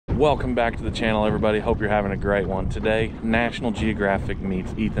Welcome back to the channel, everybody. Hope you're having a great one. Today, National Geographic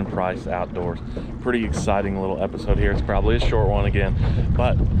meets Ethan Price Outdoors. Pretty exciting little episode here. It's probably a short one again,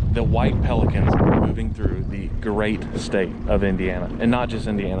 but the white pelicans are moving through the great state of Indiana. And not just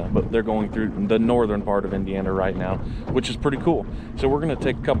Indiana, but they're going through the northern part of Indiana right now, which is pretty cool. So we're gonna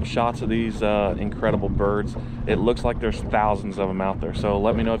take a couple shots of these incredible birds. It looks like there's thousands of them out there. So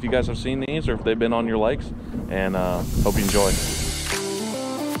let me know if you guys have seen these or if they've been on your lakes, and hope you enjoy.